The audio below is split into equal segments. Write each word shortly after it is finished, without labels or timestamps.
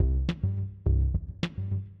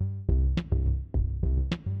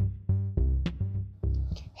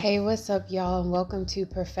Hey, what's up, y'all, and welcome to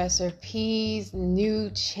Professor P's new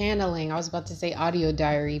channeling. I was about to say audio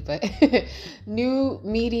diary, but new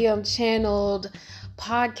medium channeled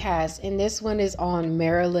podcast. And this one is on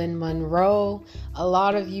Marilyn Monroe. A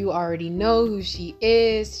lot of you already know who she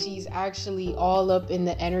is. She's actually all up in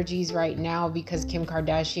the energies right now because Kim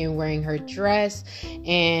Kardashian wearing her dress.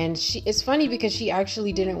 And it's funny because she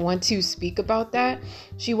actually didn't want to speak about that.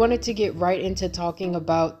 She wanted to get right into talking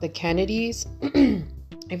about the Kennedys.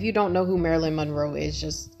 If you don't know who Marilyn Monroe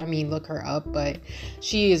is, look her up, but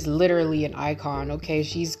she is literally an icon, okay?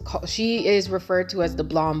 She is referred to as the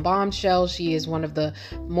blonde bombshell. She is one of the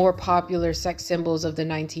more popular sex symbols of the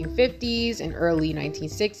 1950s and early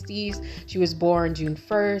 1960s. She was born June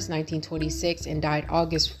 1st, 1926, and died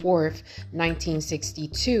August 4th,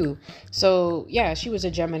 1962. So, yeah, she was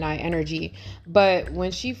a Gemini energy. But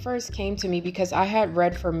when she first came to me, because I had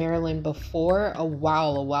read for Marilyn before a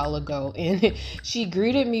while ago, and she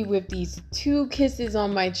greeted me with these 2 kisses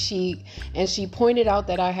on my cheek, and she pointed out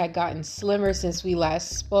that I had gotten slimmer since we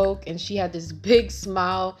last spoke, and she had this big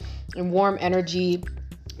smile and warm energy,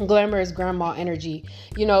 glamorous grandma energy,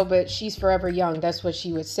 but she's forever young. That's what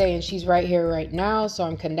she would say, and she's right here right now, so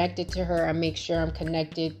I'm connected to her. I make sure I'm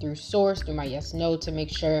connected through source, through my yes no, to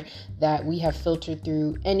make sure that we have filtered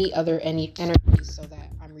through any energy so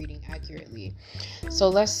that I'm reading accurately. So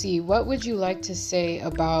let's see, what would you like to say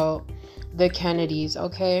about the Kennedys?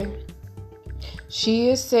 Okay, she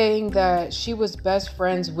is saying that she was best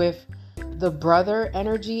friends with the brother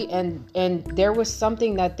energy, and there was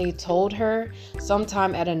something that they told her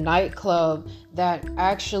sometime at a nightclub that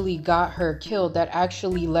actually got her killed, that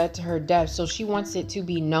actually led to her death. So she wants it to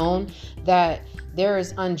be known that there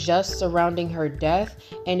is unjust surrounding her death,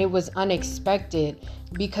 and it was unexpected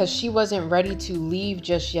because she wasn't ready to leave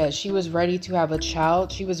just yet. She was ready to have a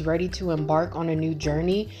child. She was ready to embark on a new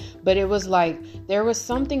journey. But it was like there was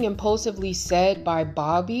something impulsively said by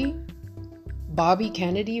Bobby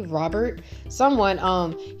Kennedy,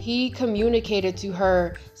 someone, he communicated to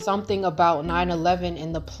her something about 9/11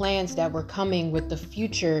 and the plans that were coming with the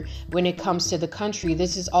future when it comes to the country.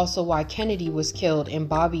 This is also why Kennedy was killed and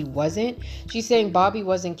Bobby wasn't. She's saying Bobby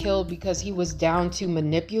wasn't killed because he was down to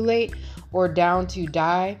manipulate or down to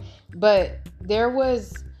die. But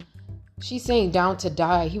she's saying down to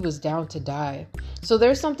die. He was down to die. So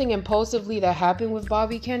there's something impulsively that happened with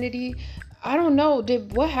Bobby Kennedy. I don't know.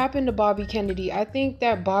 What happened to Bobby Kennedy? I think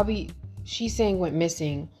that she's saying went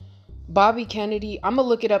missing. Bobby Kennedy, I'm going to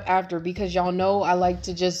look it up after because y'all know I like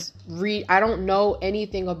to just read. I don't know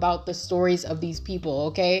anything about the stories of these people,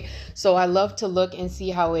 okay? So I love to look and see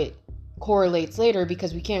how it correlates later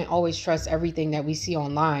because we can't always trust everything that we see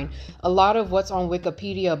online. A lot of what's on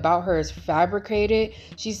Wikipedia about her is fabricated.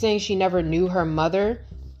 She's saying she never knew her mother.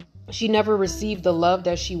 She never received the love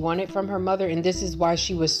that she wanted from her mother, and this is why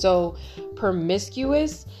she was so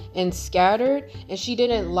promiscuous and scattered. And she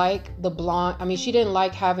didn't like she didn't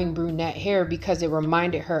like having brunette hair because it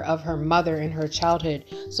reminded her of her mother in her childhood.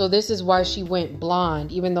 So this is why she went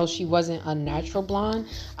blonde, even though she wasn't a natural blonde.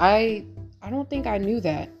 I don't think I knew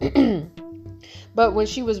that. But when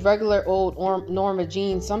she was regular old Norma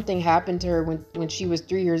Jean, something happened to her when she was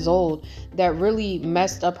 3 years old that really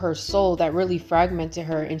messed up her soul, that really fragmented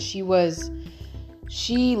her. And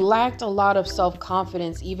she lacked a lot of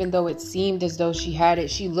self-confidence, even though it seemed as though she had it.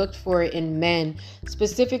 She looked for it in men.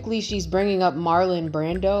 Specifically, she's bringing up Marlon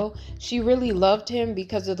Brando. She really loved him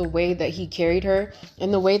because of the way that he carried her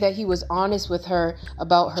and the way that he was honest with her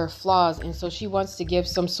about her flaws. And so she wants to give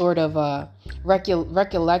some sort of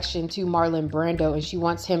recollection to Marlon Brando, and she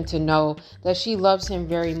wants him to know that she loves him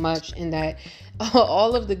very much and that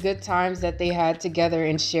all of the good times that they had together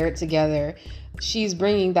and shared together, she's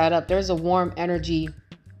bringing that up. There's a warm energy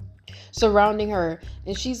surrounding her,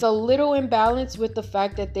 and she's a little imbalanced with the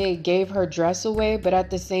fact that they gave her dress away, but at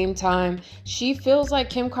the same time she feels like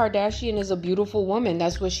Kim Kardashian is a beautiful woman.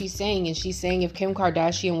 That's what she's saying. And she's saying if Kim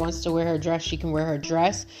Kardashian wants to wear her dress, she can wear her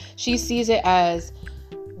dress. She sees it as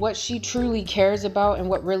what she truly cares about, and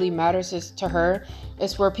what really matters to her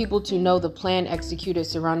is for people to know the plan executed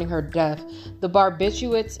surrounding her death. The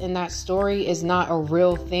barbiturates in that story is not a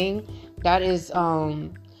real thing. That is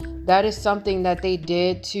something that they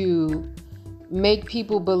did to make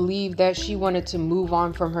people believe that she wanted to move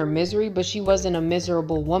on from her misery, but she wasn't a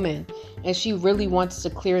miserable woman, and she really wants to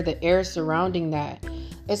clear the air surrounding that.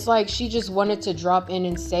 It's like she just wanted to drop in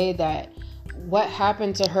and say that what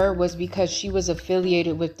happened to her was because she was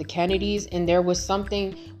affiliated with the Kennedys, and there was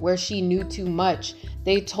something where she knew too much.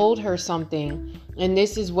 They told her something, and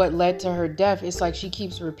this is what led to her death. It's like she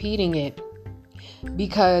keeps repeating it.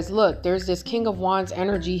 Because look, there's this King of Wands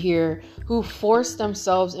energy here who forced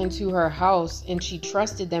themselves into her house, and she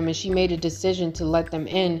trusted them and she made a decision to let them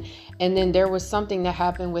in. And then there was something that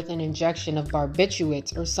happened with an injection of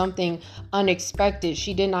barbiturates or something unexpected.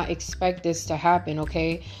 She did not expect this to happen,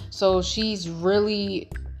 okay? So she's really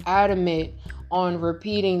adamant on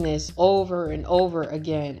repeating this over and over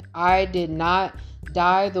again. I did not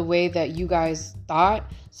die the way that you guys thought.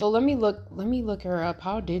 So let me look her up.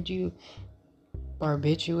 How did you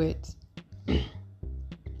barbiturates?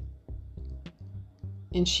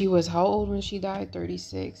 And she was how old when she died?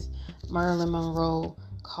 36. Marilyn Monroe,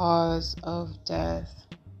 cause of death,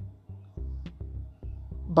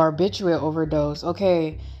 barbiturate overdose.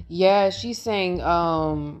 Okay, yeah, she's saying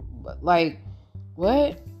like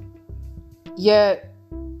what? Yeah,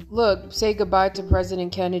 look, say goodbye to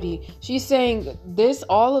President Kennedy. She's saying this,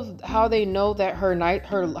 all of how they know that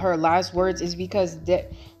her last words is because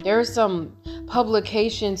there's some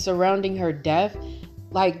publication surrounding her death.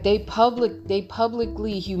 Like they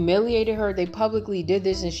publicly humiliated her. They publicly did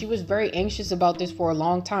this, and she was very anxious about this for a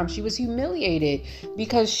long time. She was humiliated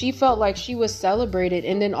because she felt like she was celebrated,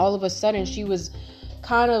 and then all of a sudden she was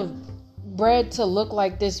kind of bred to look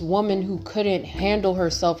like this woman who couldn't handle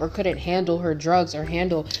herself or couldn't handle her drugs or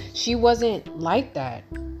she wasn't like that.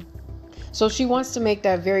 So she wants to make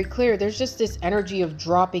that very clear. There's just this energy of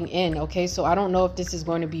dropping in, okay? So I don't know if this is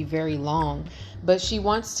going to be very long, but she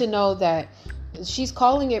wants to know that she's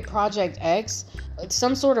calling it Project X,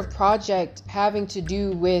 some sort of project having to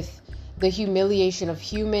do with the humiliation of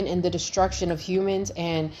human and the destruction of humans,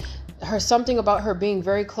 and something about her being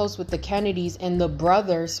very close with the Kennedys and the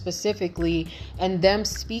brother specifically, and them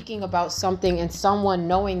speaking about something and someone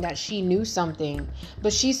knowing that she knew something,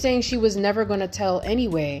 but she's saying she was never going to tell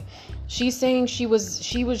anyway. She's saying she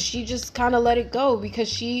just kind of let it go because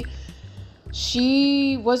she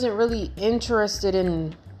wasn't really interested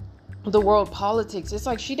in the world politics. It's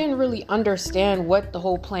like she didn't really understand what the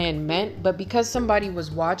whole plan meant, but because somebody was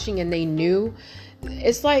watching and they knew,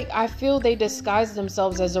 it's like I feel they disguised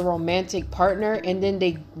themselves as a romantic partner and then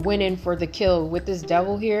they went in for the kill. With this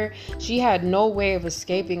devil here, she had no way of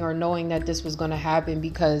escaping or knowing that this was going to happen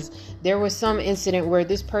because there was some incident where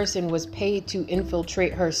this person was paid to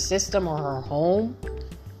infiltrate her system or her home.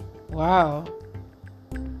 Wow.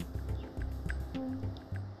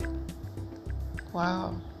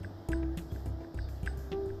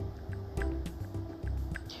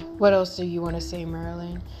 What else do you want to say,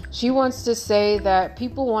 Marilyn? She wants to say that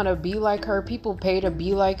people want to be like her. People pay to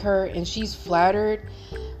be like her, and she's flattered.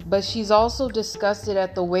 But she's also disgusted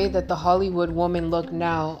at the way that the Hollywood woman look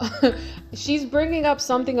now. She's bringing up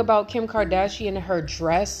something about Kim Kardashian and her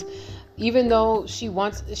dress. Even though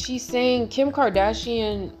she's saying Kim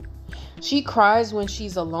Kardashian, she cries when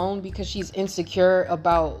she's alone because she's insecure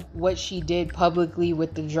about what she did publicly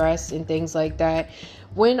with the dress and things like that.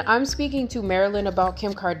 When I'm speaking to Marilyn about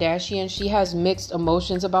Kim Kardashian, she has mixed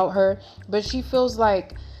emotions about her, but she feels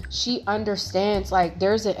like she understands, like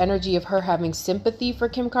there's an energy of her having sympathy for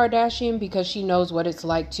Kim Kardashian because she knows what it's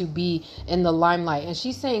like to be in the limelight. And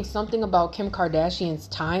she's saying something about Kim Kardashian's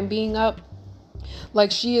time being up.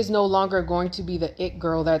 Like she is no longer going to be the it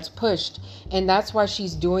girl that's pushed. And that's why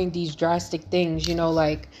she's doing these drastic things,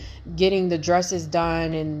 like getting the dresses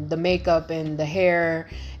done and the makeup and the hair.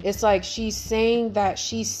 It's like she's saying that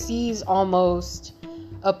she sees almost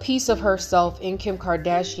a piece of herself in Kim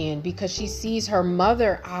Kardashian because she sees her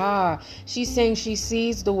mother. She's saying she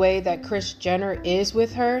sees the way that Kris Jenner is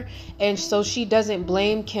with her, and so she doesn't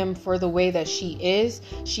blame Kim for the way that she is.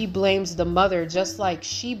 She blames the mother, just like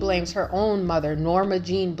she blames her own mother. Norma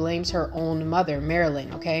Jean blames her own mother,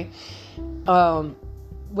 Marilyn, okay?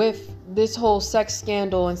 With this whole sex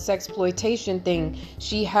scandal and sexploitation thing,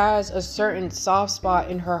 she has a certain soft spot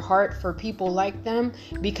in her heart for people like them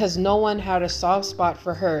because no one had a soft spot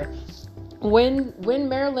for her. When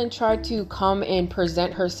Marilyn tried to come and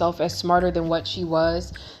present herself as smarter than what she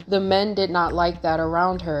was, the men did not like that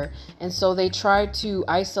around her, and so they tried to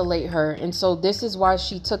isolate her. And so this is why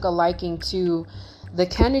she took a liking to the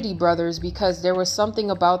Kennedy brothers, because there was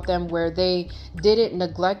something about them where they didn't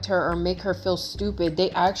neglect her or make her feel stupid.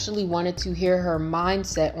 They actually wanted to hear her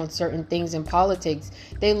mindset on certain things in politics.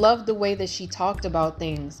 They loved the way that she talked about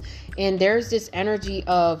things. And there's this energy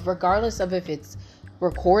of, regardless of if it's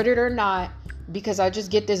recorded or not, because I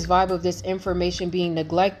just get this vibe of this information being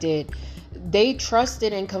neglected, they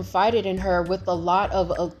trusted and confided in her with a lot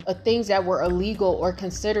of things that were illegal or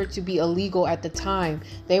considered to be illegal at the time.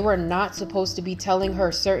 They were not supposed to be telling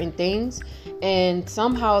her certain things, and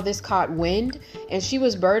somehow this caught wind, and she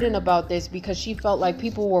was burdened about this because she felt like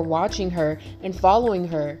people were watching her and following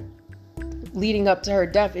her. leading up to her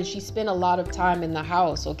death, and she spent a lot of time in the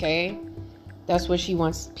house, okay? That's what she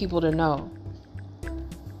wants people to know.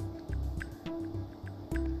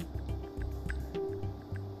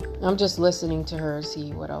 I'm just listening to her,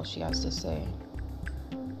 see what else she has to say.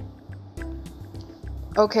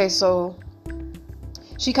 Okay, so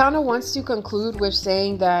she kind of wants to conclude with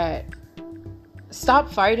saying that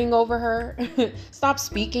stop fighting over her, stop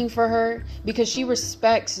speaking for her, because she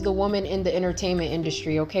respects the woman in the entertainment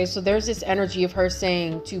industry, okay? So there's this energy of her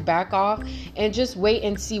saying to back off and just wait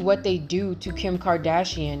and see what they do to Kim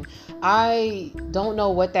Kardashian. I don't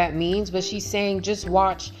know what that means, but she's saying just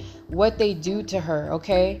watch what they do to her,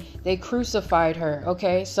 okay? They crucified her,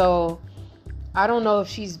 okay? So I don't know if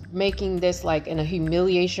she's making this like in a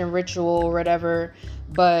humiliation ritual or whatever,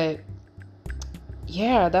 but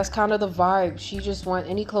yeah, that's kind of the vibe. She just wants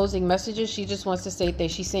any closing messages. She just wants to say that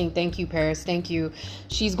she's saying thank you, Paris. Thank you.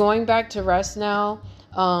 She's going back to rest now.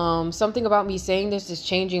 Something about me saying this is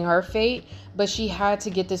changing her fate, but she had to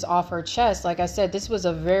get this off her chest. Like I said, this was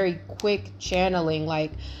a very quick channeling.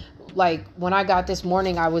 Like when I got this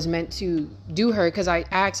morning, I was meant to do her because I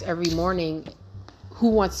ask every morning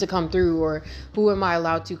who wants to come through or who am I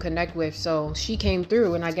allowed to connect with. So she came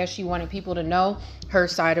through, and I guess she wanted people to know her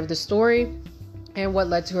side of the story and what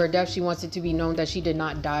led to her death. She wants it to be known that she did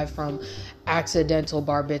not die from accidental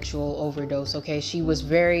barbiturate overdose, okay? She was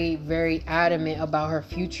very, very adamant about her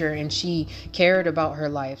future, and she cared about her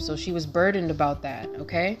life. So she was burdened about that,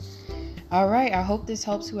 okay? All right, I hope this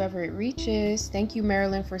helps whoever it reaches. Thank you,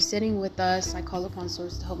 Marilyn, for sitting with us. I call upon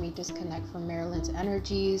Source to help me disconnect from Marilyn's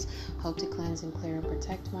energies. Hope to cleanse and clear and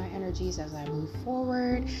protect my energies as I move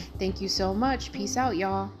forward. Thank you so much. Peace out,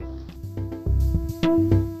 y'all.